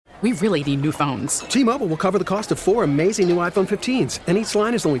We really need new phones. T-Mobile will cover the cost of 4 amazing new iPhone 15s, and each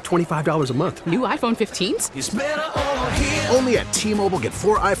line is only $25 a month. New iPhone 15s? It's better over here. Only at T-Mobile, get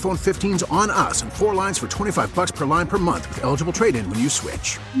 4 iPhone 15s on us and 4 lines for $25 per line per month with eligible trade-in when you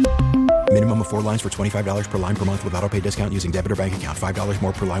switch. Minimum of 4 lines for $25 per line per month with autopay discount using debit or bank account. $5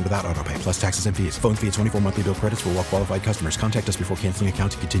 more per line without autopay, plus taxes and fees. Phone fee at 24 monthly bill credits for well-qualified customers. Contact us before canceling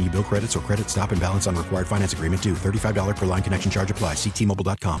account to continue bill credits or credit stop and balance on required finance agreement due. $35 per line connection charge applies. See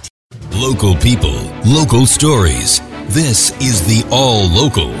T-Mobile.com. Local people, local stories. This is the All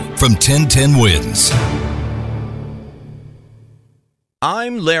Local from 1010 Wins.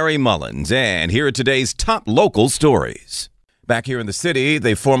 I'm Larry Mullins, and here are today's top local stories. Back here in the city,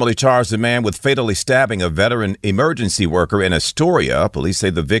 they formally charged a man with fatally stabbing a veteran emergency worker in Astoria. Police say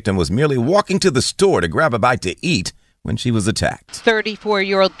the victim was merely walking to the store to grab a bite to eat when she was attacked.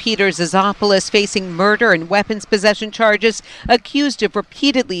 34-year-old Peter Zizopoulos facing murder and weapons possession charges, accused of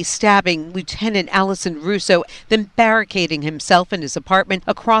repeatedly stabbing Lieutenant Allison Russo, then barricading himself in his apartment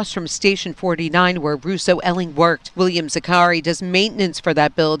across from Station 49 where Russo Elling worked. William Zakari does maintenance for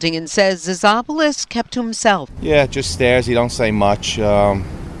that building and says Zizopoulos kept to himself. Yeah, just stares. He don't say much.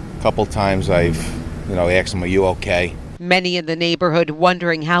 Couple times I've, asked him, "Are you okay?" Many in the neighborhood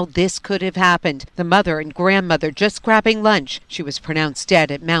wondering how this could have happened. The mother and grandmother just grabbing lunch. She was pronounced dead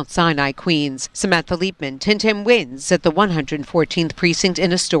at Mount Sinai, Queens. Samantha Liebman, 1010 Wins at the 114th Precinct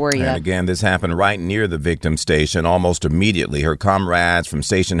in Astoria. And again, this happened right near the victim's station. Almost immediately, her comrades from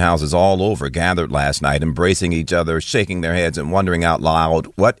station houses all over gathered last night, embracing each other, shaking their heads and wondering out loud,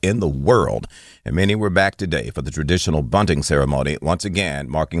 what in the world? And many were back today for the traditional bunting ceremony, once again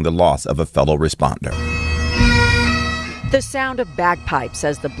marking the loss of a fellow responder. The sound of bagpipes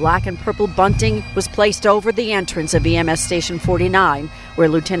as the black and purple bunting was placed over the entrance of EMS Station 49, where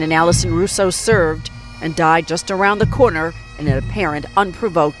Lieutenant Allison Russo served, and died just around the corner in an apparent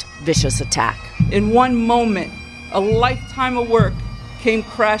unprovoked vicious attack. In one moment, a lifetime of work came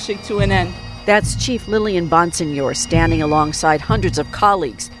crashing to an end. That's Chief Lillian Bonsignor standing alongside hundreds of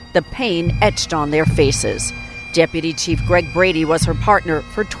colleagues, the pain etched on their faces. Deputy Chief Greg Brady was her partner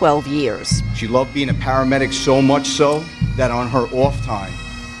for 12 years. She loved being a paramedic so much so that on her off time,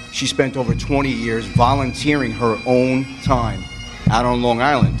 she spent over 20 years volunteering her own time out on Long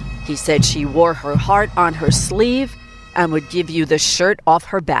Island. He said she wore her heart on her sleeve and would give you the shirt off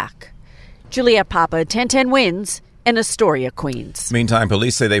her back. Juliet Papa, 1010 Wins in Astoria, Queens. Meantime,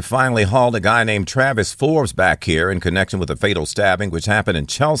 police say they finally hauled a guy named Travis Forbes back here in connection with a fatal stabbing which happened in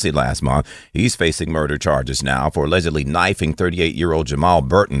Chelsea last month. He's facing murder charges now for allegedly knifing 38-year-old Jamal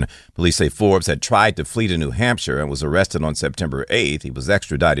Burton. Police say Forbes had tried to flee to New Hampshire and was arrested on September 8th. He was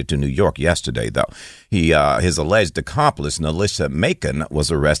extradited to New York yesterday, though. His alleged accomplice, Nalisha Macon,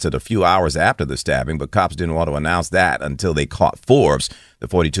 was arrested a few hours after the stabbing, but cops didn't want to announce that until they caught Forbes. The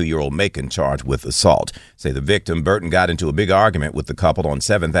 42-year-old Macon charged with assault. Say the victim, Burton, got into a big argument with the couple on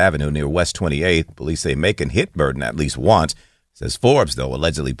 7th Avenue near West 28th. Police say Macon hit Burton at least once. Says Forbes, though,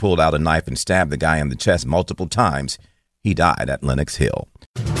 allegedly pulled out a knife and stabbed the guy in the chest multiple times. He died at Lenox Hill.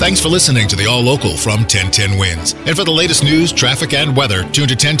 Thanks for listening to the All Local from 1010 Wins. And for the latest news, traffic, and weather, tune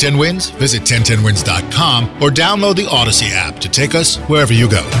to 1010 Wins, visit 1010wins.com, or download the Odyssey app to take us wherever you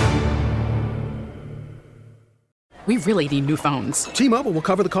go. We really need new phones. T-Mobile will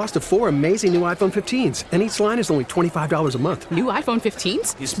cover the cost of 4 amazing new iPhone 15s, and each line is only $25 a month. New iPhone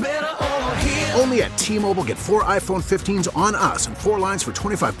 15s? It's better over here. Only at T-Mobile, get 4 iPhone 15s on us and 4 lines for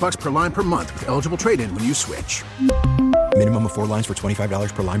 $25 per line per month with eligible trade-in when you switch. Minimum of 4 lines for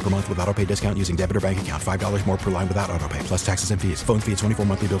 $25 per line per month with autopay discount using debit or bank account. $5 more per line without autopay, plus taxes and fees. Phone fee at 24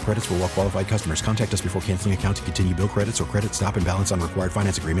 monthly bill credits for well-qualified customers. Contact us before canceling account to continue bill credits or credit stop and balance on required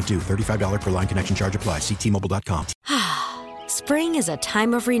finance agreement due. $35 per line connection charge applies. See T-Mobile.com. Spring is a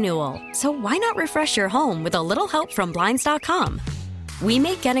time of renewal, so why not refresh your home with a little help from Blinds.com? We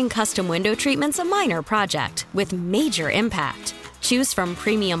make getting custom window treatments a minor project with major impact. Choose from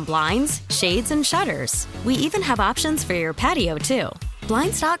premium blinds, shades, and shutters. We even have options for your patio, too.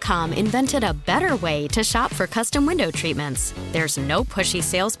 Blinds.com invented a better way to shop for custom window treatments. There's no pushy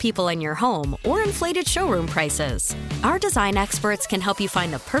salespeople in your home or inflated showroom prices. Our design experts can help you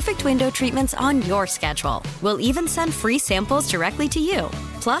find the perfect window treatments on your schedule. We'll even send free samples directly to you.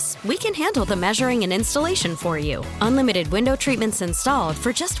 Plus, we can handle the measuring and installation for you. Unlimited window treatments installed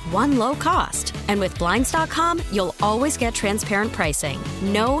for just one low cost. And with Blinds.com, you'll always get transparent pricing.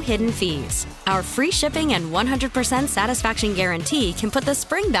 No hidden fees. Our free shipping and 100% satisfaction guarantee can put the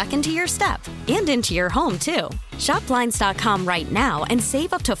spring back into your step and into your home, too. Shop Blinds.com right now and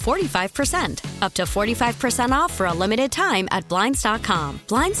save up to 45%. Up to 45% off for a limited time at Blinds.com.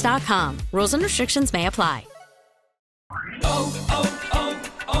 Blinds.com. Rules and restrictions may apply. Oh, oh,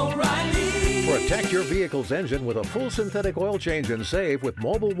 oh, Protect your vehicle's engine with a full synthetic oil change and save with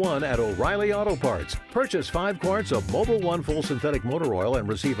Mobil 1 at O'Reilly Auto Parts. Purchase 5 quarts of Mobil 1 full synthetic motor oil and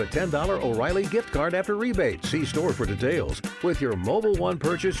receive a $10 O'Reilly gift card after rebate. See store for details. With your Mobil 1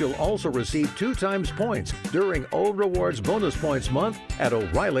 purchase, you'll also receive 2 times points during O Rewards Bonus Points Month at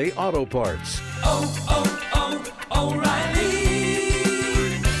O'Reilly Auto Parts. Oh,